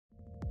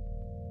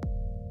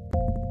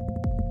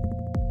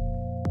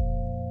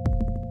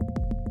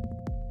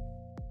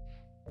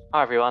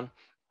Hi, everyone.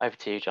 Over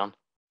to you, John.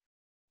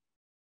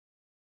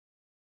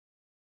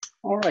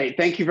 All right,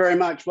 thank you very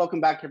much. Welcome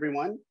back,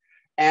 everyone.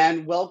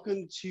 And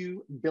welcome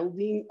to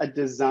Building a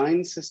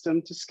Design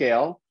System to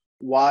Scale,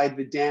 Why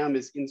the Dam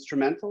is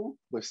Instrumental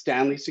with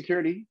STANLEY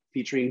Security,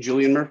 featuring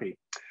Julian Murphy.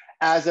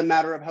 As a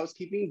matter of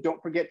housekeeping,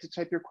 don't forget to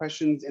type your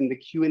questions in the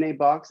Q&A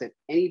box at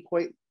any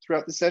point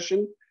throughout the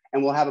session,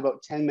 and we'll have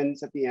about 10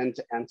 minutes at the end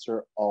to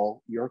answer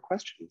all your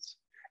questions.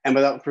 And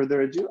without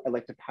further ado, I'd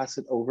like to pass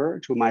it over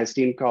to my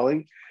esteemed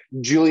colleague,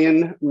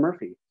 Julian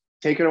Murphy.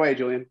 Take it away,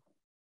 Julian.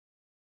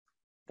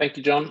 Thank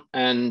you, John.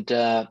 And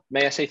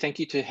may I say thank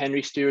you to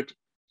Henry Stewart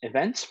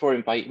Events for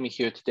inviting me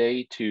here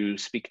today to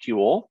speak to you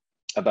all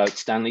about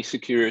STANLEY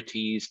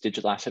Security's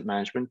digital asset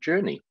management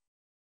journey.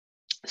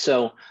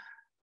 So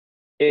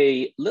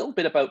a little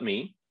bit about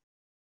me.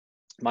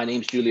 My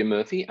name's Julian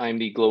Murphy. I'm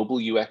the Global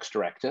UX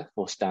Director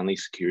for STANLEY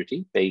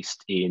Security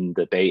based in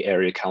the Bay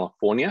Area,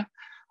 California.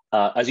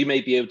 As you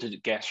may be able to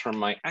guess from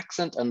my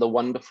accent and the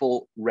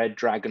wonderful red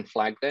dragon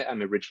flag there,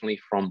 I'm originally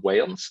from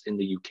Wales in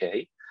the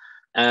UK.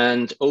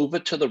 And over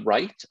to the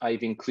right,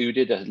 I've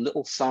included a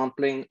little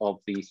sampling of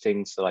the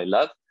things that I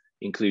love,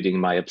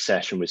 including my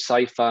obsession with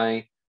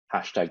sci-fi,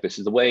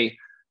 #ThisIsTheWay,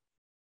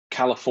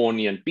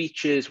 Californian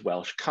beaches,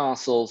 Welsh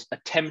castles,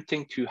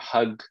 attempting to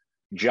hug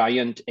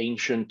giant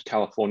ancient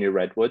California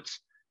redwoods,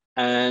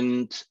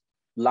 and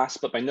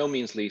last but by no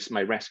means least,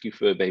 my rescue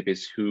fur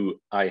babies who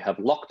I have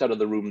locked out of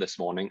the room this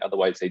morning,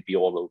 otherwise they'd be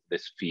all over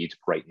this feed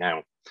right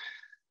now.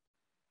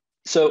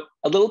 So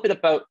a little bit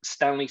about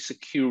STANLEY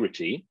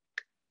Security.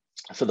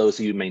 For those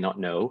of you who may not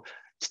know,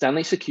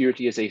 STANLEY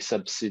Security is a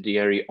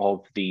subsidiary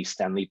of the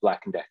Stanley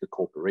Black & Decker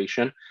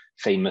Corporation,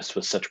 famous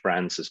for such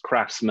brands as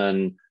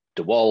Craftsman,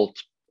 DeWalt,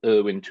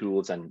 Irwin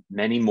Tools, and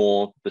many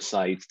more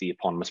besides the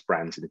eponymous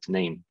brands in its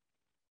name.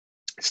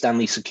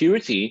 STANLEY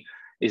Security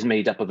is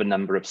made up of a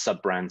number of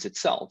sub-brands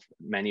itself,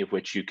 many of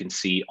which you can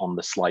see on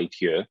the slide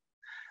here.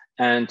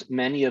 And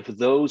many of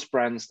those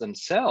brands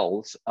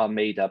themselves are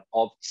made up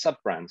of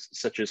sub-brands,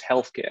 such as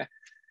healthcare,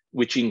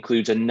 which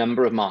includes a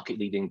number of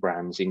market-leading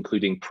brands,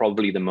 including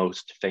probably the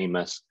most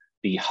famous,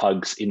 the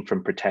Hugs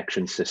Infant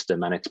Protection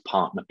System and its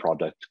partner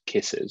product,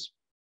 Kisses.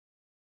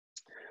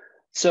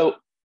 So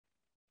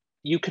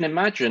you can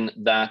imagine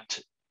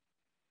that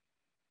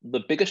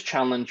the biggest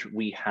challenge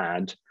we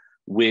had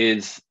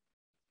with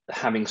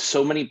having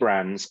so many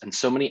brands and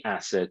so many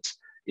assets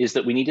is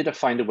that we needed to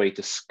find a way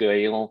to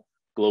scale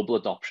global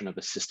adoption of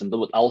a system that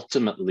would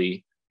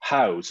ultimately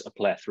house a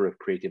plethora of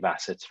creative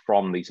assets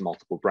from these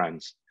multiple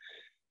brands.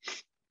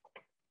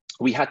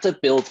 We had to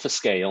build for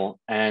scale,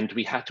 and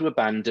we had to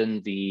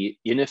abandon the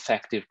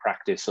ineffective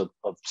practice of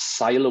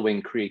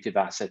siloing creative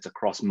assets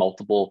across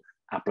multiple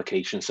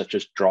applications such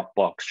as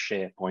Dropbox,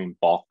 SharePoint,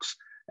 Box,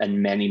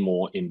 and many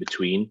more in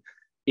between.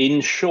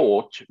 In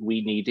short, we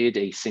needed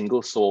a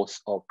single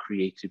source of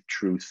creative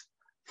truth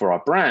for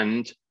our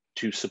brand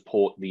to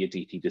support the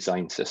Aditi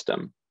Design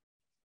system.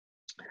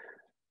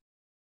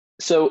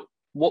 So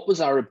what was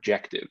our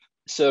objective?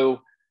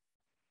 So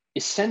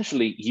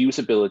essentially,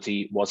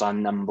 usability was our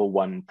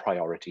 #1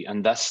 priority,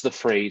 and thus the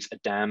phrase, "a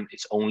dam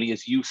is only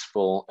as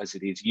useful as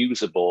it is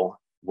usable,"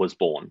 was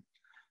born.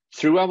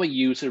 Through our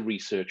user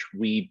research,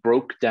 we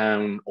broke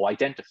down or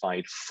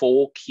identified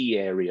 4 key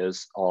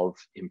areas of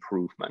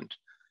improvement.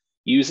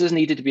 Users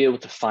needed to be able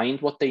to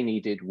find what they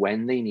needed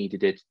when they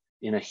needed it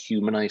in a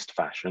humanized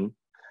fashion.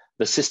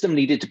 The system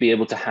needed to be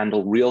able to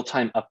handle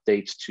real-time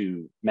updates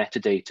to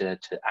metadata,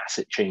 to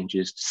asset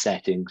changes, to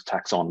settings,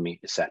 taxonomy,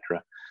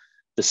 etc.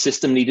 The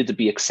system needed to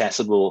be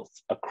accessible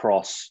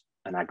across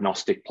an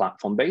agnostic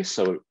platform base.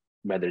 So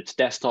whether it's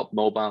desktop,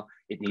 mobile,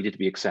 it needed to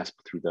be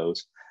accessible through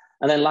those.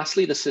 And then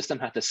lastly, the system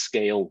had to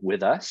scale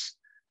with us.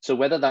 So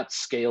whether that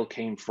scale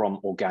came from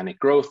organic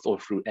growth or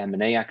through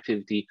M&A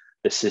activity,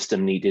 the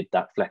system needed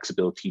that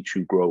flexibility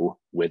to grow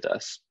with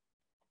us.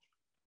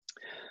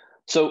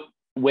 So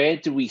where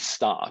do we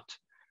start?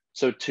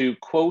 So to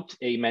quote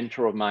a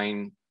mentor of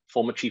mine,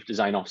 former chief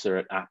design officer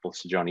at Apple,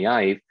 Sir Johnny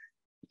Ive,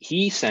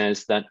 he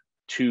says that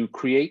to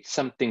create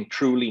something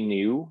truly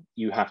new,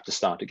 you have to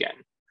start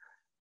again.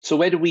 So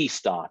where do we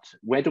start?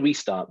 Where do we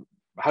start?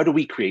 How do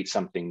we create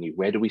something new?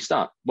 Where do we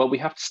start? Well, we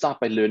have to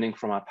start by learning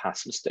from our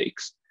past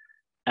mistakes.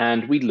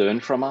 And we learn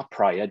from our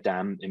prior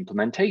DAM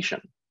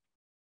implementation.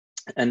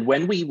 And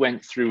when we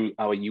went through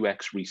our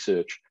UX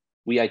research,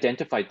 we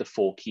identified the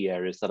 4 key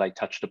areas that I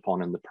touched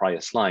upon in the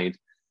prior slide.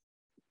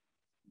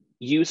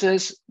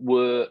 Users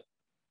were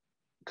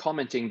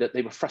commenting that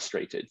they were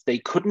frustrated. They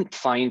couldn't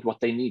find what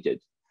they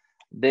needed.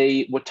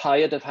 They were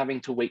tired of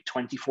having to wait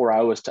 24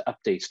 hours to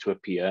updates to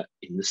appear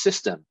in the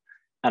system.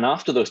 And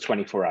after those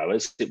 24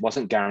 hours, it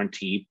wasn't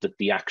guaranteed that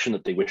the action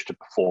that they wished to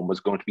perform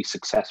was going to be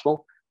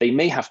successful. They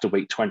may have to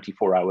wait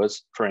 24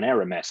 hours for an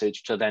error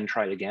message to then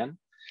try again.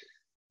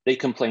 They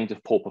complained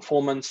of poor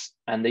performance,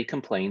 and they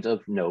complained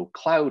of no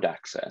cloud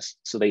access.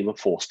 So they were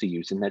forced to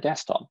use in their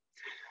desktop.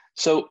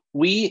 So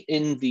we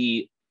in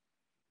the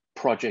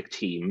project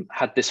team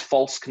had this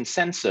false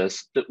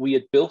consensus that we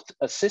had built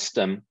a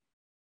system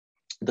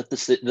that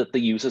the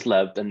users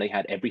loved, and they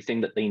had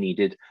everything that they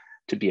needed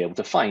to be able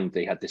to find.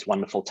 They had this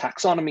wonderful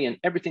taxonomy and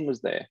everything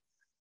was there,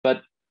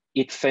 but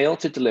it failed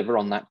to deliver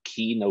on that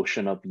key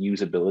notion of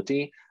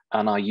usability,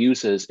 and our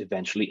users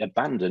eventually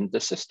abandoned the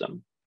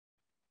system.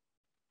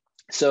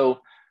 So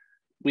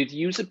with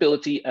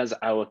usability as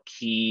our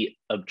key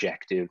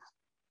objective,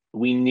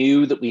 we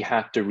knew that we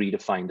had to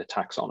redefine the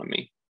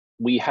taxonomy.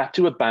 We had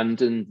to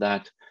abandon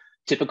that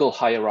typical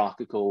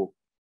hierarchical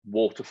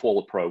waterfall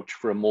approach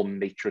for a more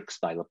matrix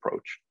style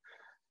approach.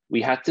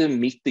 We had to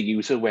meet the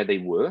user where they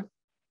were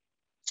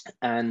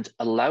and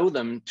allow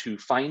them to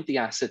find the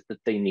asset that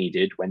they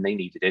needed when they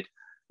needed it,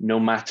 no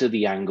matter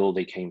the angle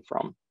they came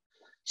from.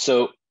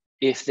 So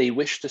if they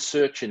wish to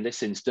search in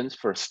this instance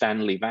for a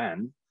Stanley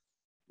van,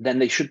 then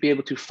they should be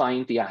able to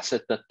find the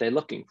asset that they're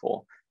looking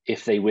for.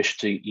 If they wish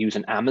to use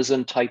an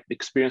Amazon type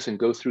experience and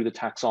go through the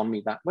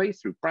taxonomy that way,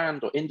 through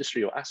brand or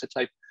industry or asset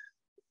type,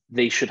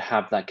 they should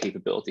have that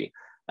capability.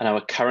 And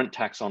our current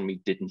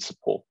taxonomy didn't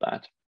support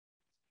that.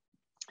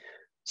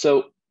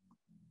 So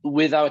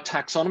with our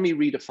taxonomy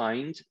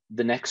redefined,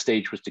 the next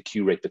stage was to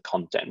curate the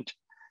content.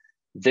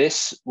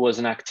 This was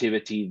an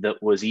activity that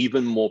was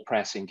even more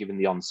pressing given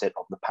the onset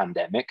of the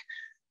pandemic,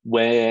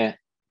 where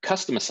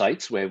customer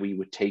sites, where we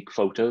would take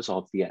photos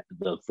of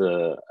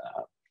the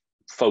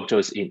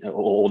photos in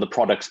or the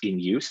products in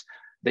use,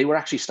 they were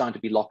actually starting to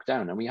be locked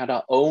down, and we had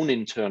our own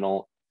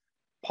internal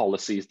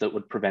policies that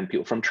would prevent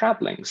people from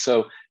traveling.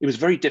 So it was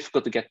very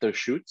difficult to get those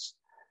shoots.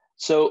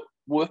 So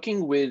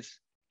working with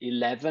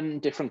 11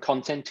 different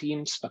content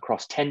teams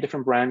across 10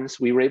 different brands,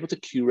 we were able to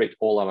curate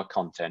all our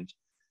content.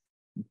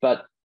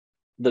 But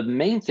the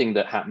main thing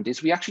that happened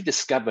is we actually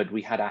discovered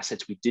we had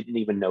assets we didn't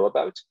even know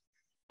about.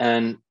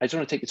 And I just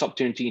want to take this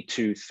opportunity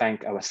to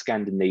thank our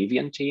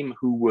Scandinavian team,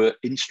 who were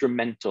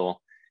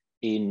instrumental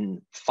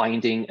in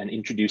finding and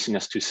introducing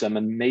us to some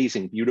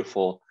amazing,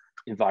 beautiful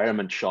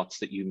environment shots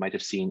that you might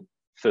have seen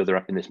further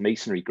up in this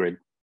masonry grid.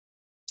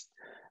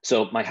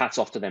 So my hat's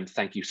off to them.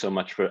 Thank you so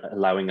much for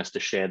allowing us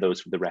to share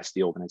those with the rest of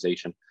the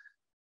organization.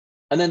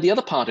 And then the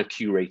other part of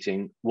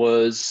curating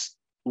was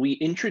we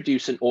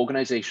introduced an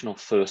organizational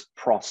first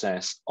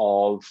process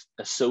of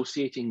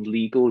associating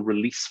legal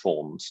release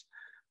forms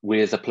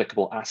with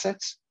applicable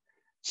assets.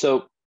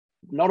 So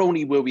not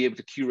only were we able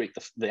to curate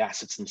the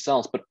assets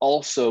themselves, but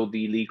also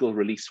the legal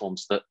release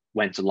forms that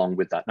went along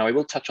with that. Now, I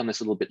will touch on this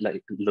a little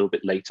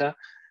bit later,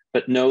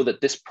 but know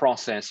that this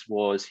process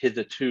was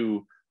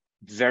hitherto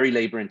very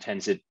labor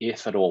intensive,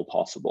 if at all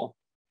possible.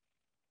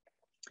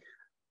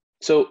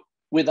 So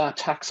with our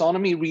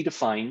taxonomy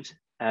redefined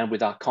and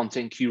with our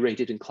content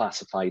curated and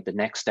classified, the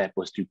next step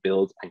was to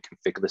build and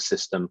configure the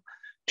system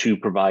to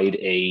provide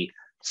a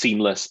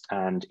seamless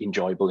and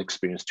enjoyable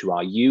experience to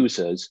our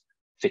users,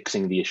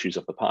 fixing the issues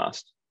of the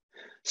past.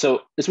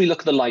 So as we look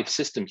at the live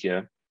system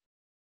here,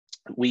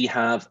 we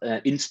have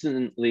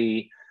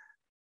instantly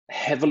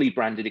heavily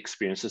branded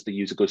experience as the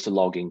user goes to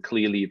log in.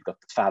 Clearly, you've got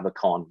the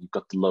favicon, you've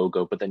got the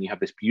logo, but then you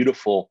have this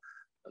beautiful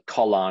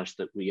collage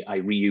that I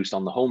reused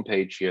on the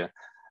homepage here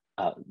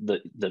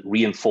that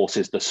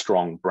reinforces the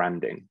strong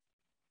branding.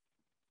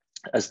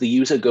 As the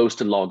user goes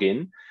to log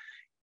in,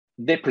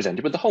 they're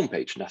presented with the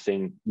homepage,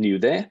 nothing new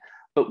there.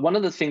 But one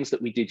of the things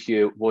that we did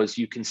here was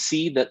you can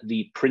see that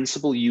the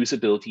principal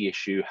usability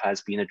issue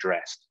has been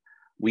addressed.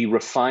 We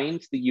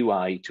refined the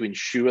UI to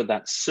ensure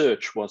that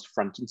search was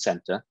front and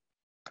center,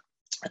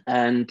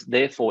 and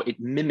therefore it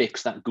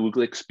mimics that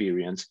Google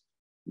experience,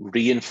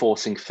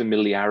 reinforcing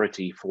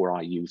familiarity for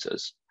our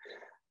users.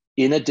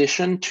 In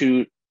addition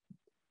to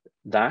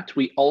that,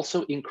 we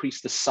also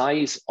increased the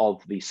size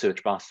of the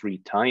search bar 3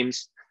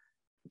 times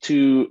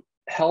to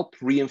help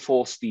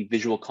reinforce the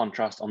visual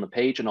contrast on the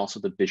page and also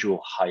the visual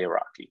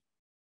hierarchy.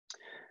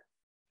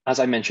 As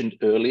I mentioned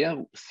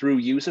earlier, through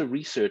user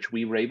research,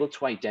 we were able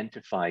to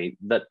identify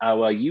that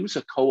our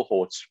user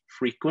cohorts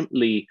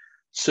frequently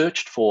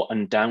searched for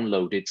and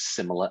downloaded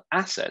similar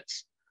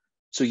assets.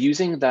 So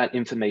using that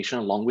information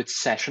along with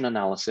session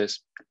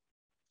analysis,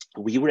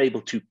 we were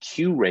able to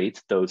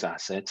curate those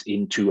assets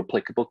into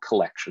applicable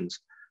collections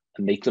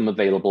and make them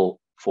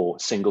available for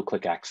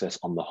single-click access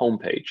on the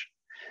homepage.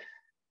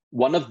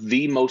 One of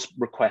the most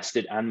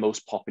requested and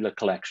most popular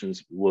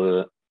collections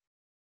were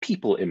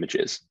people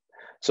images.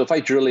 So if I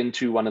drill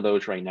into one of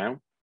those right now,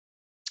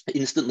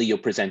 instantly you're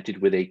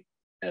presented with a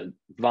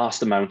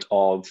vast amount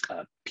of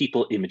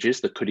people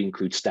images that could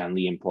include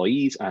Stanley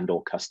employees and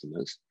or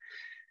customers.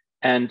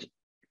 And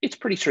it's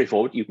pretty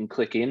straightforward. You can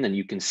click in and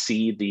you can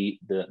see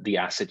the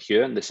asset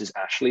here. And this is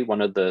Ashley,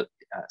 one of the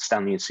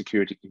Stanley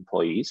Security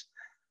employees.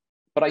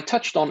 But I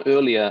touched on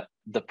earlier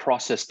the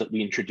process that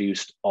we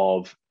introduced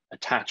of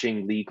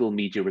attaching legal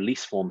media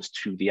release forms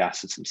to the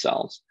assets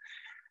themselves.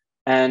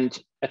 And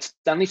at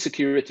Stanley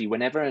Security,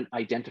 whenever an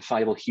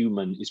identifiable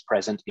human is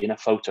present in a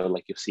photo,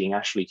 like you're seeing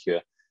Ashley here,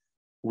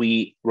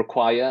 we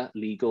require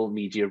legal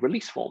media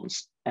release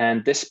forms.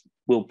 And this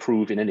will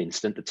prove in an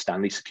instant that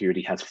Stanley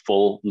Security has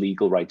full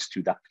legal rights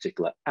to that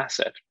particular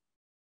asset.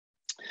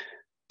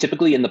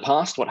 Typically in the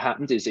past, what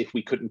happened is if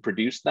we couldn't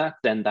produce that,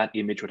 then that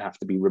image would have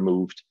to be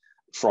removed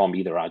from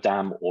either our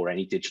DAM or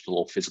any digital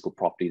or physical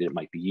property that it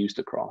might be used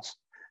across.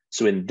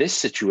 So in this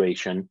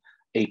situation,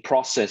 a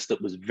process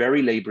that was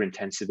very labor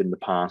intensive in the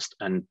past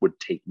and would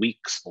take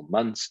weeks or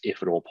months,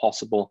 if at all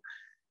possible,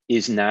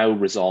 is now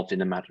resolved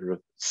in a matter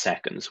of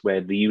seconds, where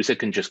the user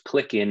can just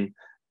click in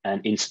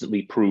and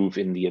instantly prove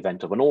in the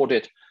event of an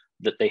audit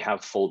that they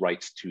have full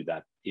rights to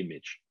that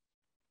image.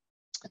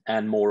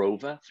 And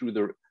moreover, through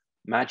the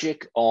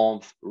magic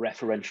of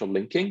referential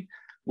linking,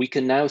 we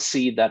can now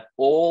see that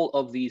all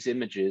of these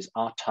images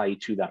are tied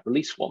to that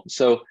release form.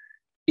 So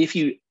if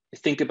you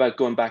think about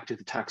going back to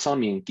the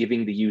taxonomy and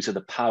giving the user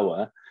the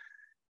power,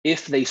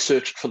 if they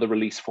searched for the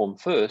release form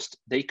first,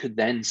 they could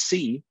then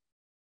see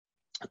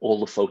all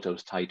the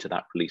photos tied to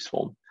that release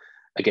form.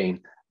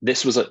 Again,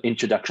 this was an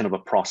introduction of a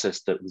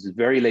process that was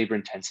very labor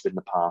intensive in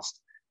the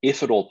past,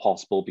 if at all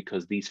possible,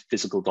 because these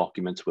physical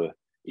documents were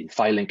in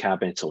filing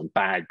cabinets or in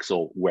bags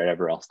or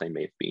wherever else they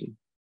may have been.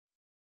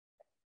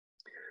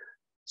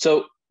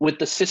 So with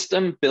the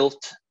system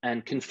built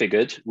and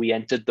configured, we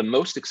entered the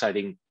most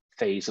exciting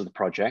phase of the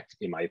project,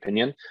 in my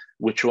opinion,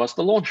 which was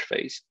the launch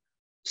phase.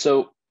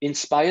 So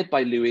inspired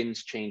by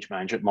Lewin's change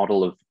management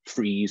model of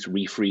freeze,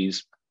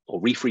 refreeze,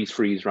 or refreeze,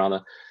 freeze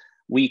rather,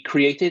 we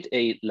created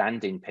a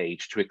landing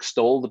page to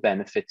extol the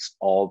benefits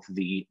of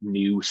the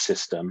new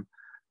system,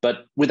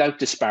 but without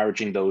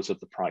disparaging those of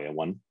the prior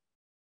one.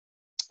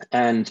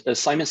 And as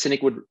Simon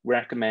Sinek would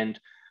recommend,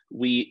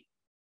 we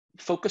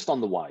focused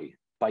on the why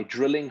by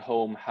drilling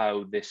home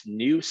how this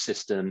new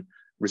system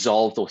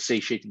resolved or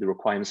satiated the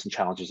requirements and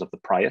challenges of the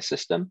prior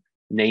system,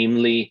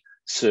 namely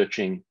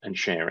searching and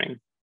sharing.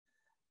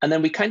 And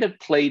then we kind of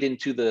played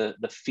into the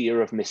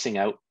fear of missing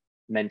out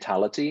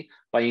mentality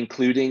by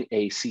including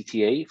a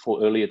CTA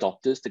for early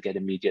adopters to get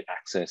immediate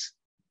access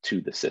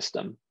to the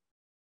system.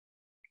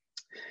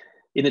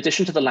 In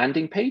addition to the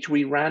landing page,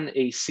 we ran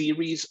a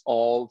series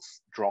of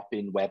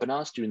drop-in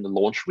webinars during the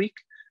launch week,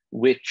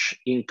 which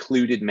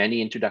included many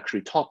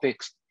introductory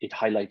topics. It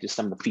highlighted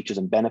some of the features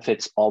and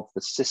benefits of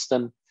the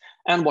system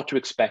and what to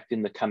expect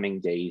in the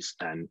coming days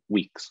and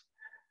weeks.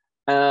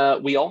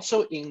 We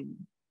also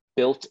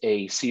built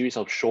a series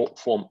of short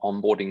form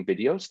onboarding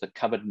videos that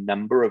covered a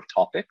number of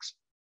topics,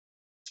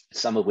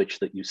 some of which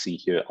that you see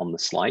here on the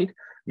slide,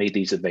 made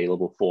these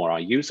available for our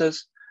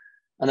users.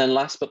 And then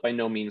last but by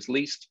no means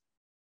least,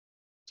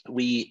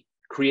 we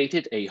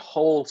created a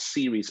whole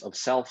series of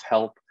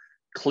self-help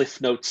Cliff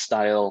Notes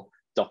style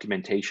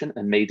documentation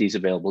and made these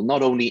available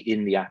not only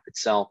in the app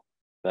itself,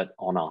 but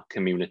on our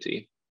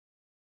community.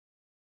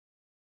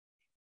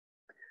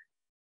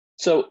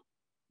 So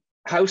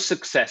how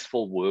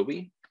successful were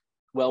we?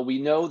 Well,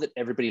 we know that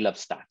everybody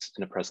loves stats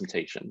in a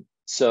presentation.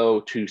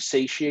 So to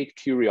satiate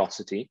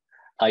curiosity,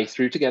 I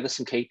threw together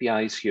some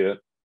KPIs here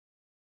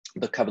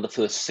that cover the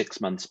first 6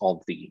 months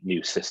of the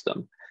new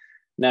system.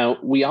 Now,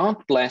 we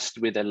aren't blessed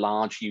with a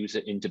large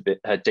user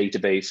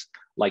database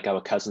like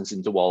our cousins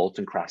in DeWalt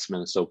and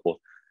Craftsman and so forth,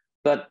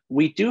 but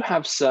we do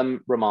have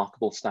some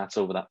remarkable stats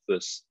over that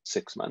first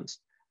 6 months.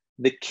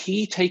 The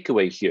key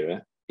takeaway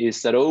here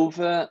is that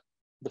over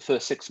the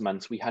first 6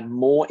 months, we had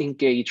more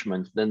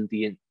engagement than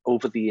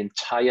over the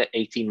entire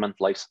 18-month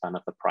lifespan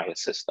of the prior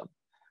system,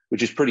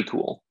 which is pretty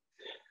cool.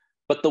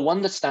 But the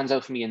one that stands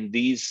out for me in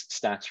these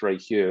stats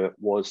right here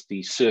was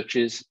the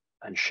searches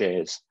and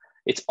shares.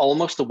 It's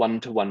almost a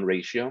 1-to-1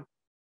 ratio.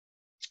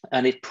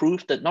 And it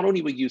proved that not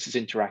only were users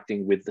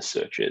interacting with the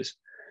searches,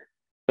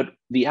 but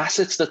the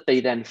assets that they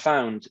then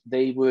found,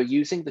 they were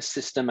using the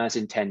system as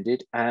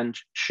intended and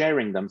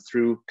sharing them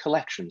through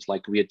collections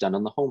like we had done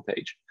on the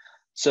homepage.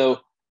 So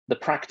the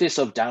practice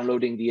of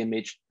downloading the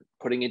image,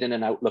 putting it in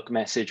an Outlook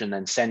message, and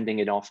then sending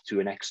it off to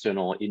an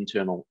external or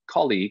internal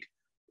colleague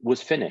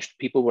was finished.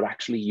 People were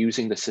actually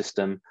using the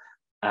system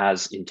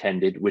as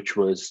intended, which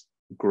was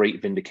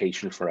great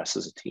vindication for us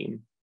as a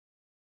team.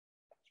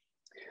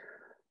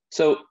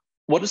 So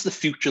what does the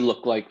future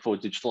look like for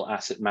digital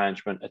asset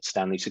management at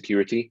STANLEY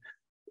Security?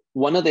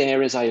 One of the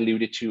areas I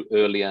alluded to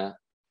earlier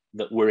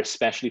that we're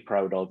especially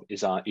proud of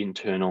is our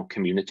internal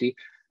community.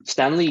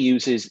 Stanley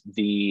uses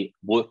the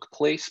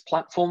workplace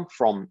platform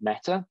from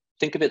Meta.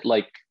 Think of it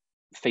like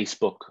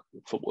Facebook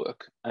for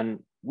work. And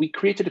we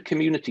created a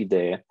community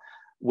there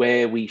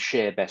where we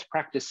share best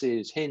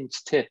practices,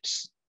 hints,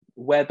 tips,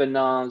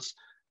 webinars,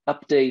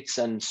 updates,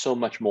 and so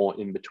much more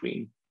in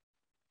between.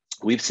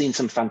 We've seen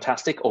some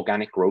fantastic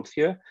organic growth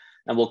here,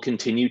 and will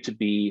continue to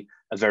be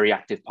a very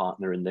active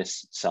partner in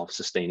this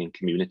self-sustaining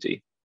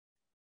community.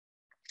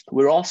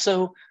 We've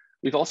also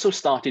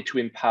started to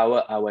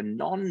empower our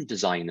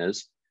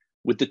non-designers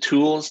with the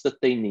tools that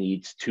they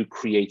need to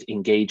create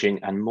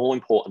engaging and, more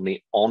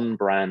importantly,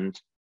 on-brand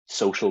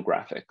social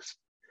graphics.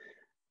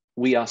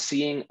 We are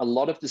seeing a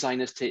lot of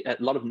non-designers,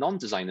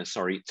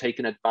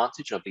 taking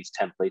advantage of these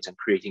templates and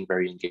creating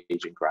very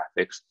engaging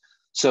graphics.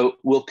 So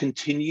we'll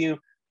continue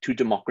to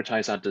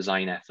democratize our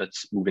design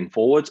efforts moving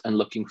forward and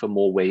looking for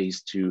more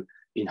ways to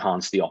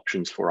enhance the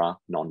options for our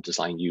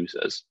non-design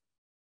users.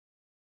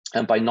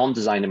 And by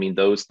non-design, I mean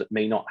those that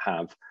may not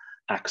have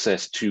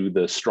access to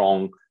the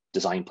strong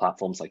design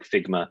platforms like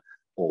Figma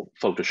or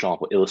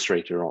Photoshop or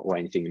Illustrator or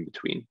anything in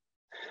between.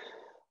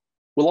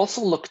 We'll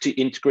also look to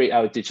integrate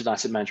our digital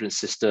asset management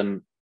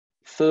system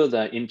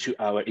further into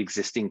our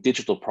existing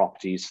digital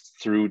properties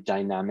through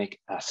dynamic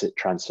asset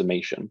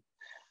transformation.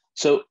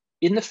 So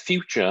in the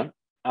future,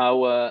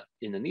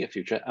 in the near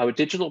future, our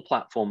digital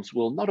platforms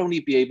will not only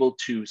be able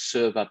to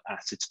serve up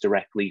assets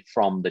directly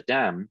from the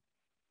dam,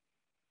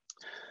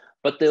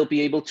 but they'll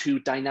be able to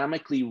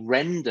dynamically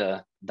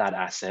render that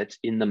asset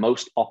in the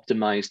most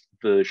optimized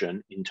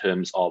version in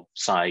terms of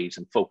size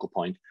and focal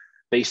point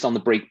based on the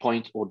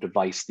breakpoint or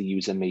device the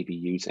user may be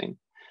using.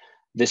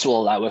 This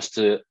will allow us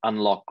to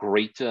unlock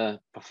greater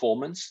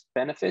performance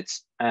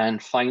benefits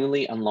and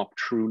finally unlock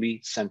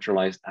truly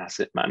centralized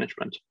asset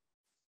management.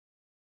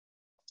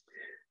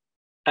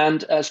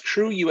 And as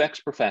true UX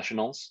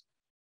professionals,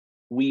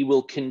 we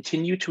will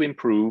continue to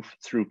improve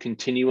through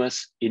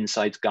continuous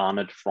insights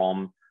garnered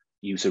from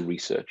user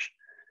research.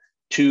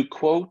 To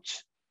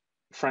quote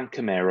Frank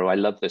Camero, I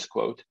love this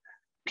quote,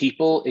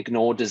 "People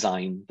ignore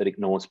design that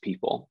ignores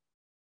people."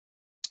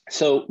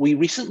 So we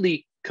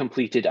recently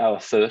completed our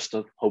first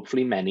of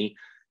hopefully many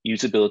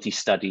usability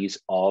studies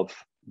of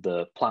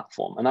the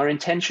platform. And our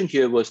intention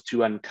here was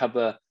to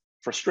uncover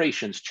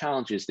frustrations,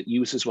 challenges that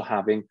users were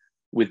having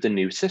with the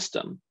new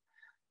system.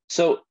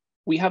 So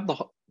we have the,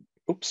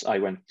 oops, I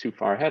went too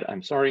far ahead,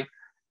 I'm sorry.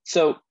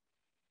 So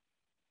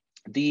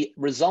the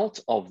result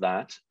of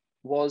that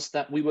was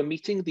that we were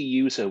meeting the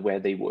user where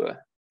they were,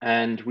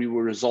 and we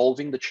were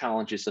resolving the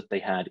challenges that they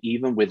had,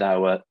 even with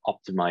our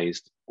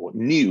optimized or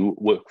new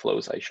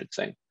workflows, I should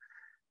say.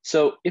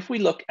 So if we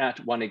look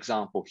at one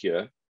example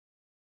here,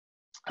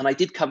 and I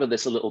did cover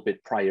this a little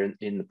bit prior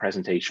in the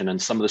presentation,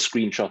 and some of the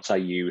screenshots I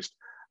used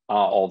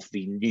are of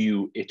the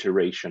new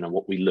iteration and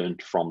what we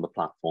learned from the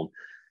platform.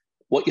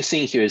 What you're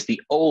seeing here is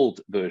the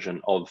old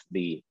version of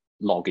the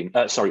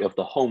of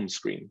the home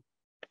screen.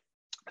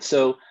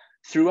 So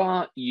through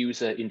our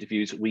user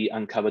interviews, we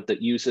uncovered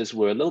that users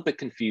were a little bit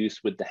confused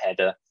with the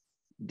header.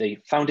 They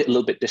found it a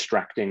little bit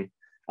distracting.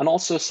 And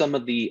also some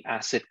of the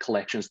asset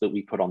collections that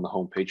we put on the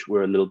homepage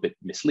were a little bit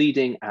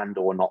misleading and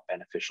or not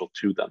beneficial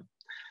to them.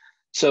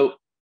 So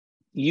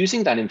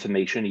using that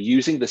information,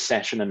 using the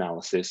session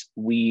analysis,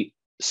 we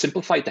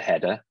simplified the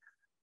header.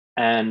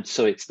 And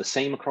so it's the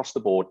same across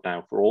the board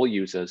now for all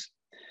users.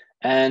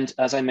 And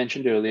as I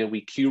mentioned earlier,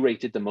 we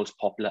curated the most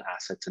popular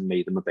assets and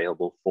made them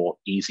available for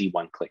easy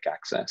one-click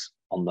access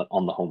on the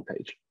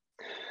homepage.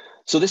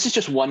 So this is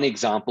just one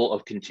example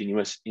of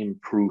continuous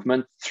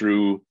improvement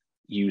through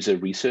user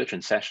research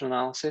and session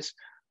analysis.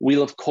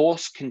 We'll of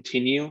course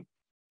continue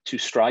to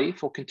strive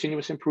for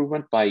continuous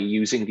improvement by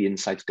using the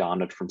insights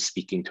garnered from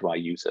speaking to our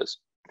users.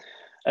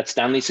 At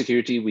STANLEY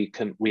Security,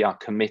 we are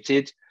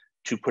committed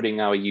to putting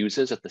our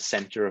users at the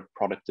center of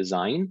product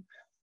design,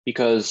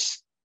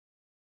 because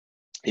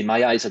in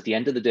my eyes, at the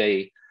end of the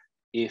day,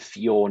 if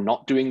you're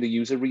not doing the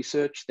user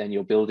research, then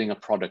you're building a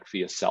product for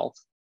yourself.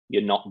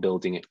 You're not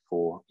building it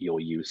for your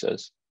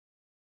users.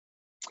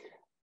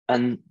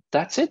 And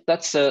that's it.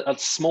 That's a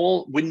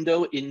small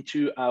window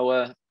into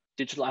our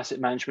digital asset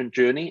management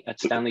journey at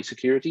STANLEY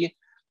Security.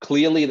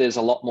 Clearly, there's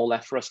a lot more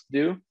left for us to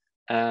do.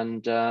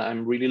 And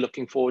I'm really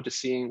looking forward to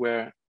seeing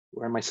where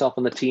myself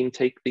and the team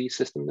take the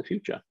system in the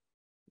future.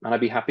 And I'd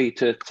be happy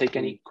to take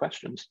any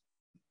questions.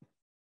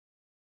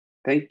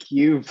 Thank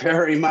you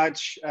very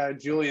much,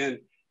 Julian.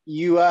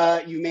 You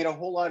made a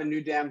whole lot of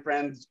new damn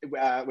friends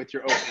with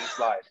your opening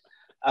slide.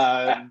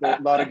 A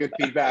lot of good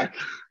feedback.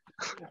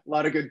 A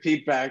lot of good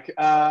feedback.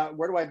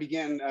 Where do I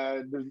begin?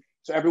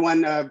 So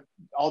everyone,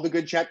 all the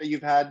good chat that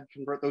you've had,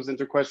 convert those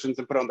into questions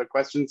and put on the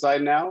question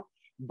side now.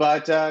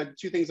 But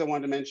two things I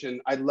wanted to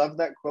mention. I love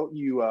that quote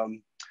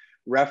you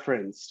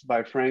referenced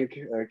by Frank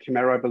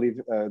Camero, I believe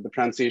the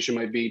pronunciation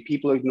might be,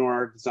 "People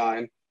ignore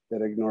design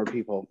that ignore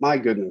people." My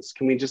goodness,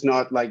 can we just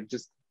not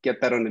just get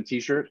that on a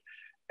t-shirt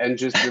and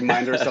just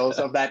remind ourselves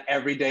of that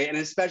every day? And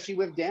especially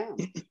with DAM,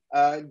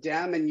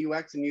 DAM and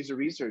UX and user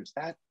research,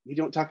 that we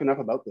don't talk enough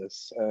about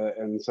this.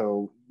 And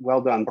so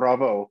well done,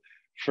 bravo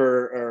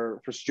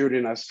for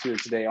stewarding us here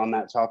today on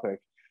that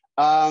topic.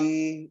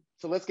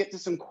 So let's get to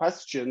some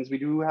questions. We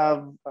do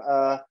have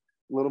a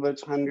little bit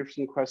of time here for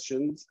some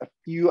questions. A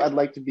few I'd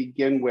like to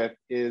begin with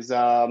is,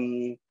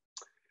 let's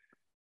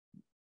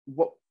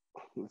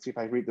see if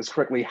I read this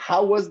correctly.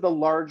 How was the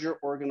larger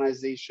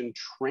organization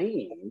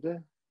trained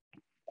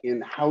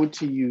in how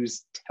to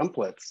use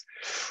templates?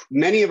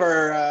 Many of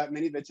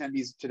the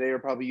attendees today are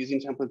probably using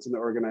templates in the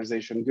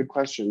organization. Good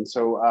question.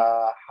 So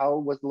how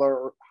was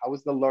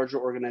the larger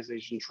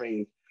organization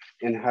trained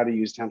in how to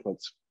use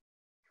templates?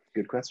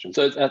 Good question.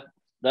 So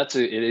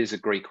it is a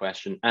great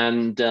question.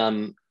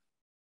 And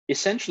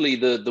essentially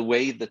the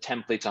way the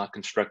templates are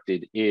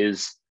constructed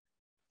is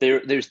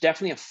there's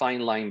definitely a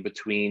fine line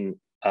between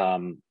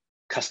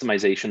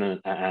customization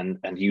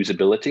and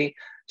usability.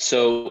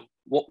 So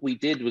what we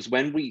did was,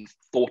 when we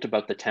thought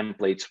about the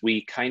templates,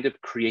 we kind of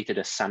created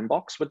a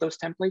sandbox with those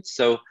templates.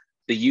 So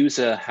the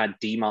user had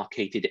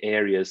demarcated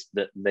areas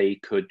that they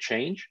could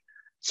change.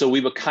 So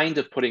we were kind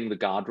of putting the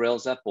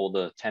guardrails up, or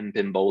the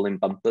 10-pin bowling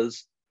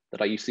bumpers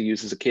that I used to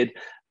use as a kid.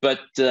 But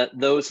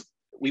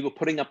we were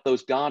putting up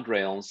those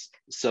guardrails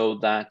so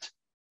that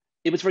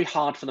it was very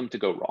hard for them to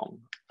go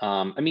wrong.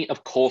 I mean,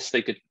 of course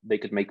they could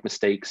make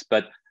mistakes,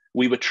 but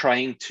we were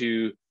trying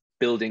to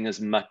building as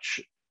much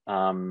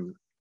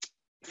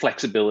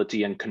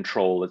flexibility and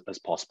control as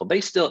possible.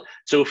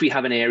 So if we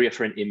have an area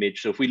for an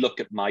image, so if we look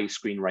at my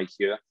screen right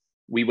here,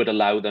 we would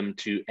allow them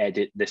to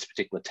edit this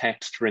particular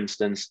text, for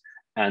instance,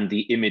 and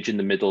the image in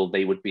the middle,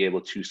 they would be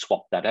able to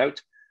swap that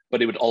out,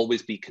 but it would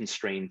always be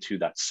constrained to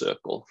that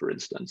circle, for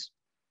instance.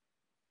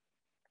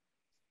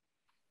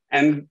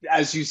 And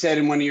as you said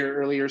in one of your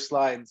earlier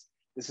slides,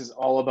 this is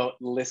all about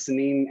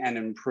listening and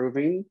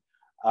improving.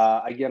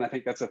 Again, I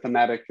think that's a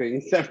thematic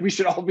thing that we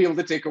should all be able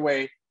to take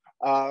away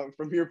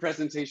from your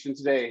presentation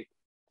today.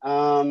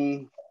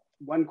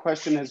 One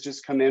question has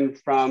just come in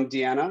from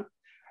Deanna.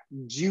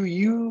 Do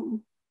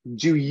you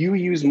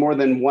use more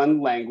than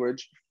one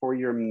language for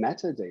your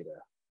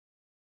metadata?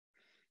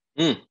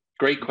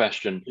 Great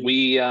question.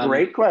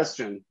 Great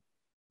question.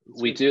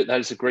 We do. That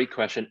is a great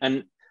question.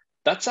 And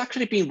that's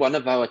actually been one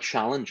of our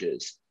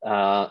challenges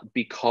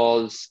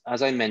because,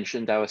 as I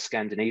mentioned, our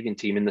Scandinavian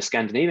team, in the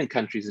Scandinavian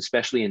countries,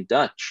 especially in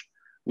Dutch,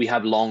 we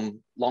have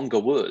longer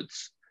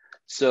words.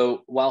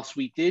 So whilst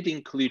we did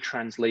include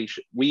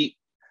translation,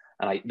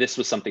 this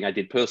was something I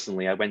did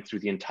personally. I went through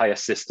the entire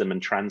system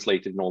and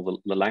translated in all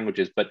the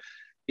languages, but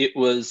it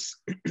was,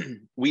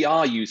 we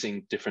are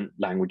using different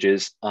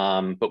languages,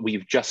 but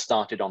we've just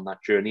started on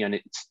that journey, and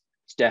it's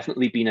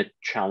definitely been a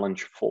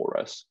challenge for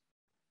us.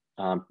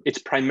 It's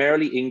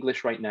primarily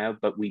English right now,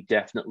 but we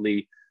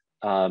definitely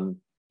are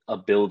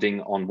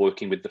building on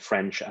working with the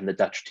French and the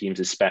Dutch teams,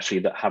 especially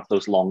that have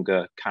those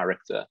longer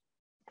character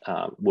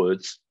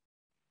words.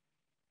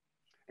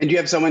 And do you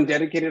have someone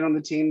dedicated on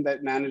the team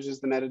that manages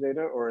the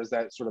metadata, or is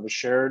that sort of a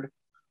shared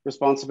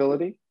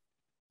responsibility?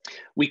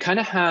 We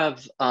kind of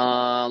have,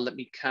 let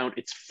me count,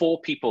 it's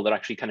 4 people that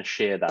actually kind of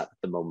share that at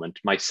the moment,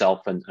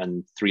 myself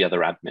and 3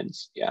 other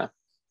admins, yeah.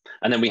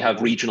 And then we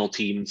have regional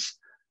teams,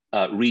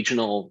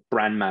 regional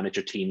brand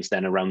manager teams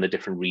then around the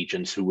different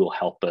regions who will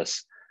help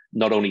us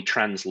not only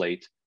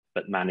translate,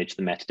 but manage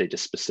the metadata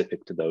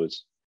specific to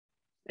those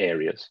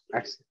areas.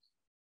 Excellent.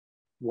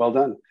 Well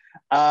done.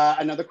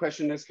 Another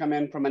question has come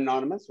in from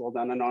Anonymous. Well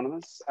done,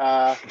 Anonymous.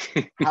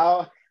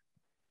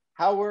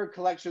 How were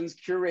collections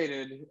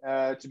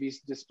curated to be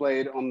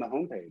displayed on the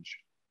homepage?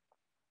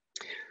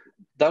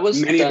 That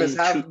was many of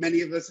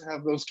us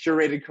have those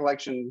curated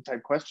collection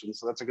type questions,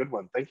 so that's a good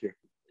one. Thank you.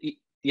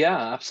 Yeah,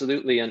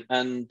 absolutely.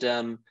 And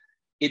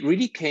it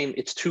really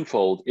it's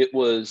twofold. It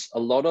was a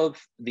lot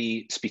of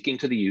the speaking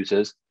to the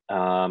users,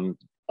 a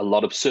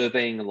lot of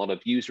surveying, a lot of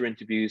user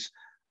interviews,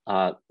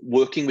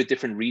 working with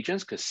different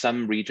regions, because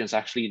some regions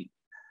actually,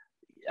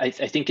 I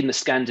think in the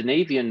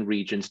Scandinavian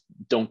regions,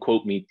 don't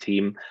quote me,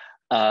 team,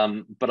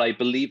 but I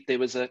believe there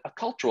was a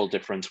cultural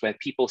difference where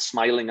people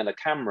smiling at a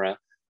camera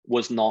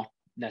was not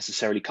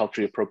necessarily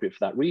culturally appropriate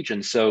for that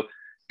region. So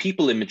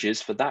people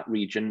images for that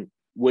region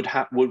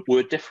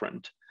were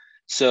different.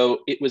 So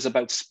it was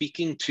about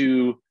speaking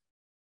to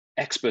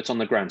experts on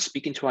the ground,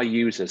 speaking to our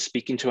users,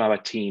 speaking to our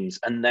teams,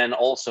 and then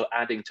also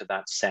adding to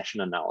that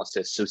session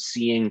analysis. So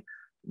seeing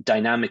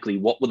dynamically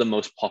what were the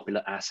most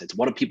popular assets,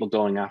 what are people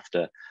going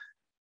after.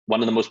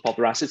 One of the most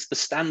popular assets, the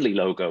Stanley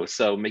logo.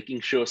 So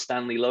making sure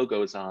Stanley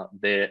logos are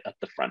there at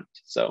the front.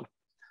 So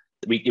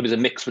it was a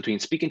mix between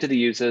speaking to the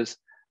users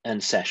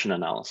and session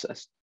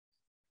analysis.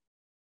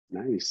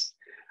 Nice.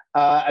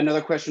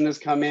 Another question has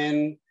come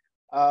in.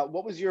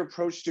 What was your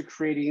approach to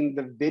creating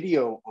the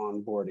video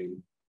onboarding?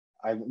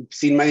 I've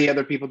seen many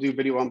other people do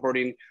video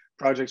onboarding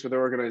projects with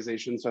their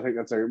organizations, so I think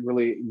that's a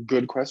really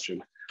good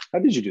question. How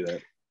did you do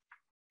that?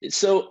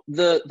 So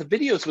the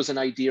videos was an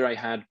idea I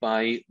had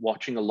by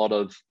watching a lot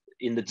of,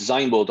 in the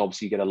design world,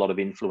 obviously you get a lot of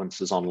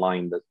influencers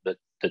online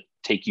that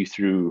take you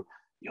through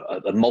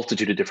a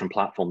multitude of different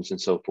platforms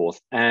and so forth.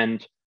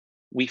 And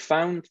we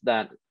found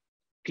that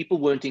people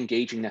weren't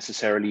engaging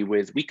necessarily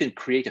with, we can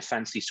create a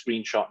fancy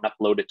screenshot and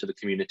upload it to the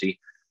community,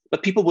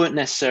 but people weren't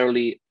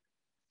necessarily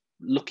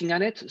looking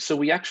at it. So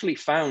we actually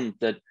found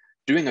that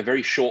doing a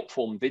very short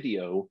form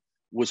video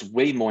was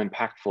way more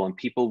impactful and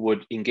people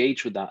would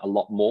engage with that a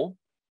lot more.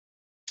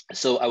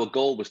 So our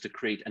goal was to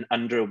create an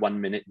under 1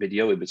 minute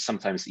video. It was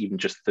sometimes even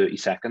just 30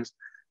 seconds,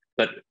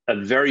 but a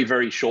very,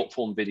 very short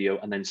form video,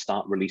 and then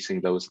start releasing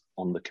those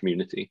on the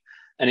community.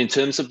 And in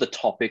terms of the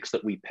topics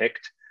that we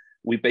picked,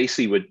 we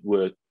basically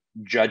were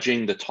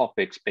judging the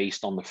topics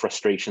based on the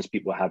frustrations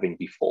people were having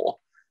before,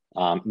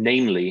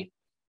 namely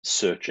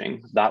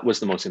searching. That was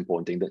the most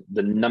important thing.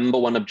 The number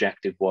one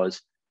objective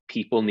was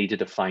people needed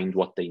to find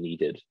what they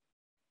needed.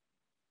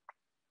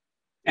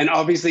 And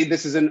obviously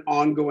this is an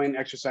ongoing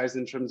exercise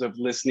in terms of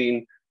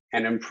listening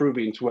and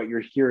improving to what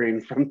you're hearing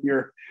from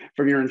your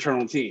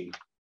internal team.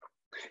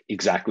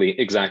 Exactly.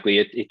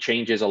 It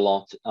changes a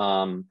lot.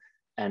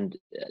 And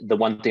the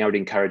one thing I would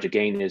encourage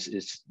again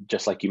is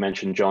just like you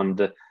mentioned, John,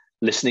 the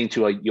listening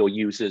to your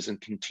users and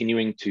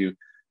continuing to,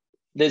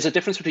 there's a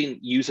difference between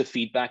user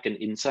feedback and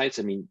insights.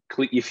 I mean,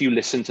 if you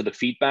listen to the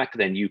feedback,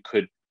 then you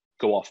could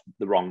go off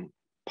the wrong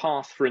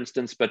path, for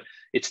instance, but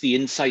it's the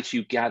insights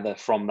you gather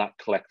from that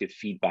collective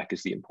feedback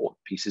is the important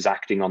piece, is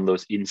acting on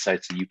those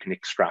insights that you can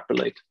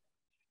extrapolate.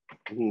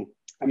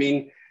 I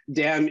mean,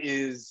 DAM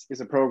is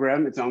a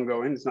program. It's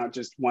ongoing. It's not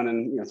just one,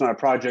 and it's not a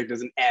project. It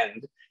doesn't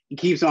end. It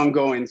keeps on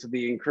going. So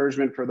the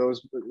encouragement for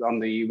those on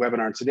the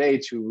webinar today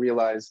to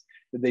realize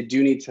that they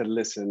do need to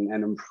listen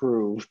and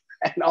improve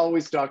and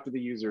always talk to the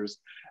users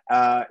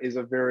is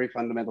a very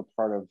fundamental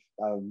part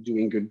of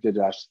doing good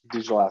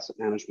digital asset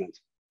management.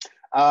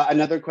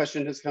 Another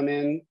question has come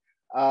in.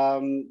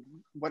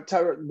 What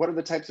are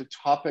the types of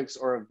topics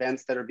or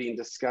events that are being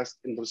discussed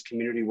in those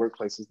community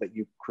workplaces that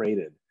you've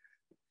created?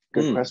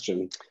 Good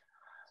question.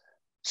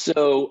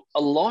 So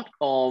a lot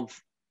of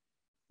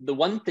the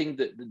one thing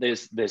that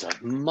there's a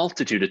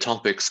multitude of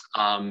topics.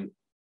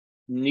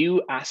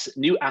 New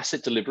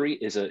asset delivery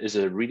is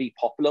a really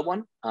popular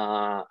one.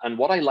 And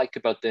what I like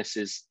about this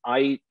is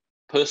I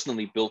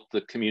personally built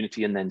the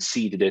community and then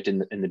seeded it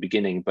in the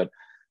beginning, but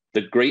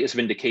the greatest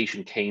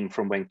vindication came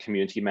from when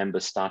community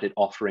members started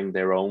offering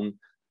their own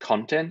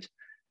content.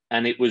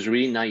 And it was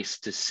really nice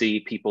to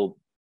see people,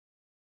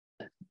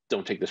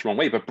 don't take this wrong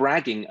way, but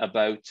bragging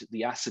about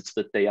the assets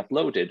that they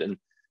uploaded. And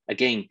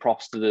again,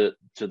 props to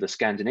the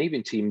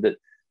Scandinavian team that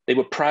they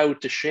were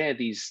proud to share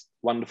these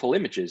wonderful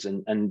images.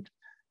 And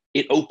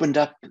it opened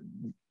up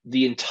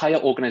the entire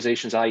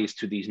organization's eyes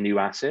to these new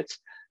assets.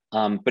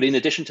 But in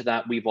addition to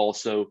that,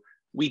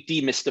 we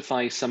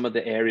demystify some of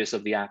the areas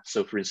of the app.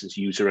 So for instance,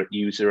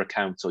 user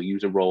accounts or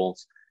user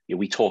roles,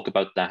 we talk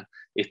about that.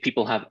 If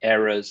people have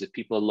errors, if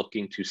people are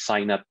looking to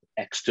sign up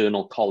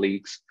external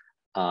colleagues,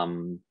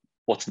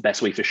 what's the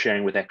best way for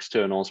sharing with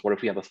externals? What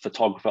if we have a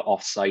photographer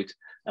offsite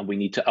and we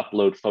need to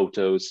upload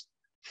photos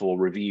for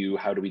review?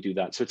 How do we do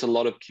that? So it's a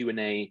lot of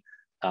Q&A,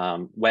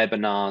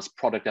 webinars,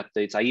 product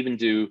updates. I even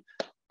do,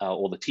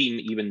 or the team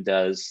even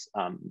does,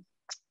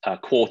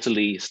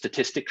 quarterly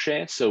statistic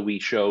share. So we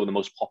show the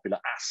most popular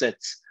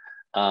assets.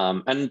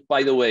 And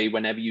by the way,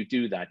 whenever you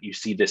do that, you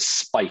see this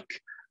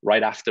spike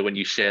right after when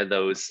you share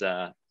those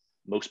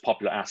most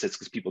popular assets,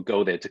 because people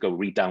go there to go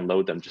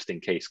re-download them just in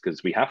case,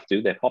 because we have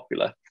to, they're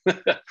popular.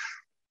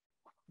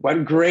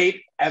 What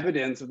great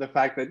evidence of the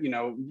fact that,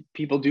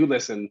 people do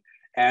listen.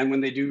 And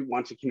when they do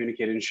want to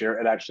communicate and share,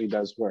 it actually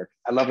does work.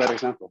 I love that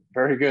example.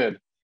 Very good.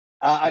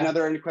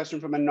 Another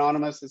question from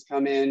Anonymous has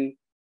come in.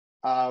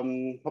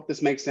 Hope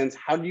this makes sense.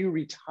 How do you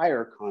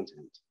retire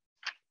content?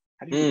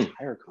 How do you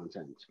retire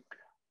content?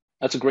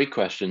 That's a great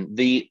question.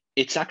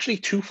 It's actually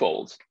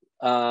twofold.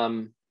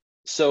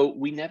 So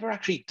we never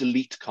actually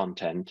delete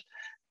content.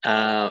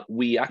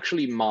 We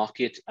actually mark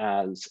it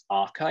as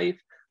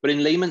archive, but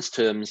in layman's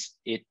terms,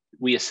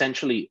 we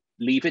essentially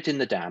leave it in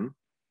the DAM,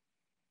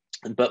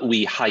 but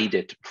we hide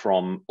it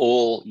from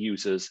all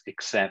users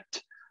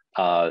except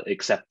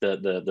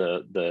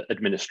the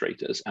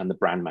administrators and the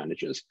brand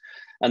managers.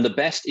 And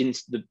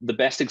the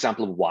best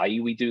example of why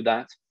we do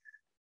that,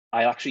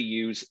 I actually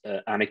use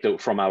an anecdote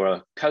from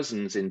our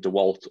cousins in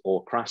DeWalt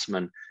or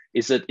Craftsman,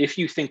 is that if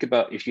you think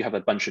about, if you have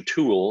a bunch of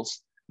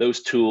tools,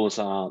 those tools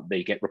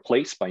they get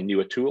replaced by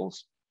newer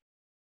tools.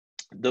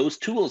 Those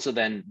tools are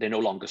they're no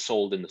longer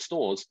sold in the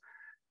stores.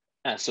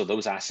 So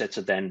those assets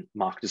are then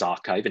marked as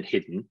archive and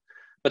hidden.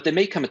 But there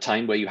may come a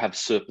time where you have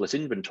surplus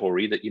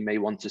inventory that you may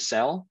want to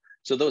sell.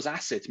 So those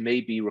assets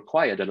may be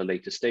required at a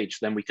later stage.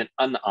 Then we can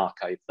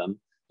unarchive them,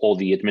 or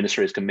the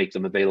administrators can make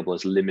them available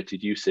as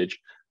limited usage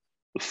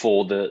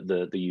for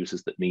the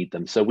users that need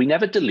them. So we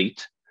never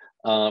delete.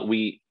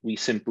 We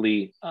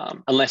simply,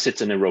 unless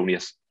it's an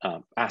erroneous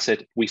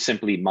asset, we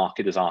simply mark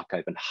it as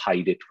archive and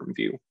hide it from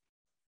view.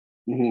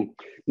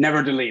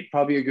 Never delete.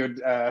 Probably a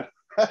good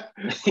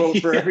quote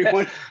for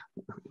everyone.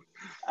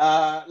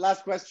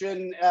 Last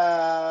question,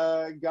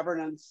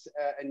 governance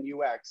and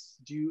UX.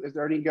 Is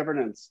there any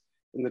governance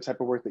in the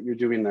type of work that you're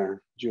doing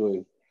there,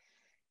 Julian?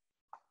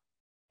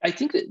 I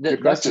think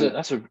that's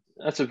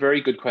a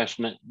very good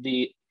question.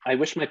 I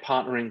wish my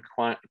partner in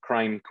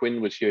crime,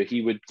 Quinn, was here.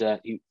 He's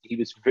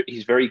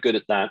very good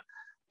at that.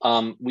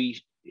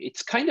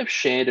 It's kind of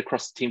shared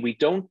across the team.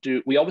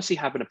 We obviously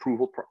have an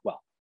approval.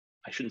 Well,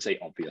 I shouldn't say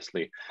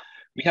obviously.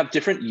 We have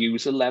different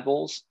user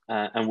levels,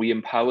 and we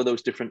empower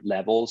those different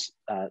levels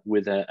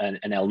with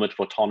an element of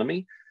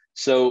autonomy.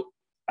 So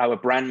our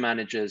brand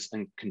managers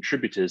and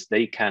contributors,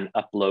 they can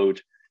upload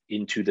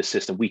into the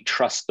system. We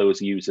trust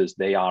those users.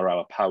 They are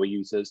our power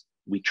users.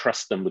 We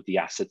trust them with the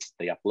assets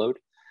they upload.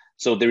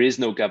 So there is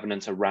no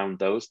governance around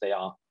those. They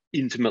are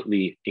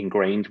intimately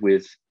ingrained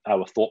with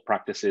our thought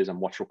practices and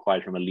what's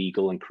required from a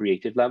legal and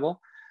creative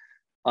level.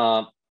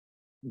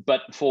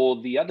 But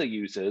for the other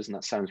users, and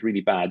that sounds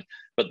really bad,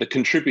 but the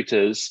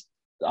contributors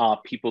are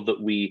people that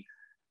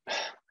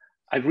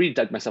I've really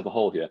dug myself a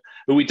hole here,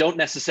 but we don't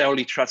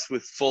necessarily trust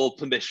with full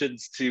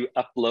permissions to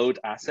upload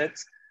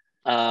assets.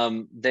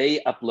 They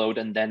upload,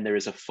 and then there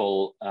is a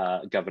full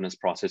governance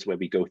process where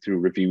we go through,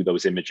 review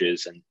those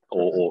images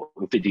or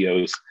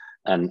videos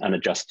and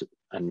adjust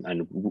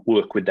and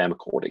work with them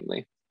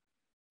accordingly.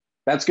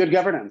 That's good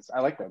governance. I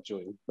like that,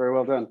 Julian. Very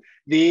well done.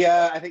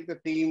 I think the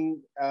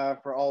theme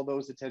for all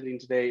those attending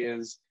today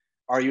is,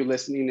 are you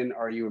listening and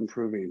are you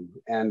improving?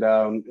 And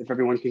if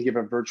everyone can give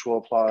a virtual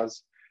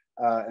applause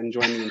and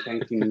join me in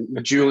thanking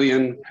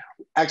Julian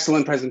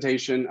Excellent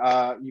presentation.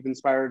 You've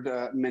inspired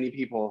many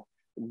people.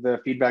 The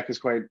feedback is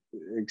quite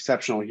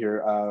exceptional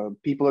here.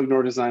 People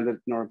ignore design that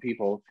ignore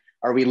people.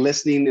 Are we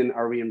listening and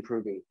are we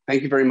improving?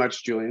 Thank you very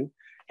much, Julian.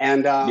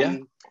 And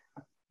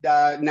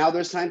now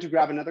there's time to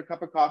grab another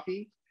cup of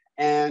coffee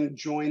and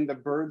join the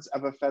Birds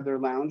of a Feather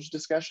Lounge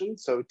discussion.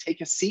 So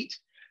take a seat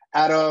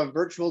at a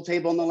virtual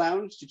table in the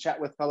lounge to chat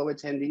with fellow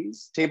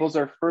attendees. Tables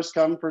are first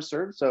come, first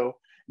served, so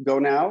go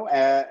now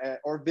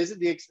or visit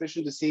the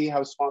exhibition to see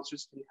how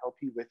sponsors can help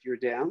you with your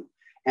DAM.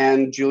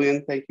 And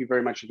Julian, thank you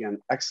very much again.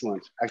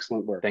 Excellent,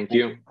 excellent work. Thank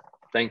you.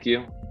 Thank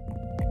you.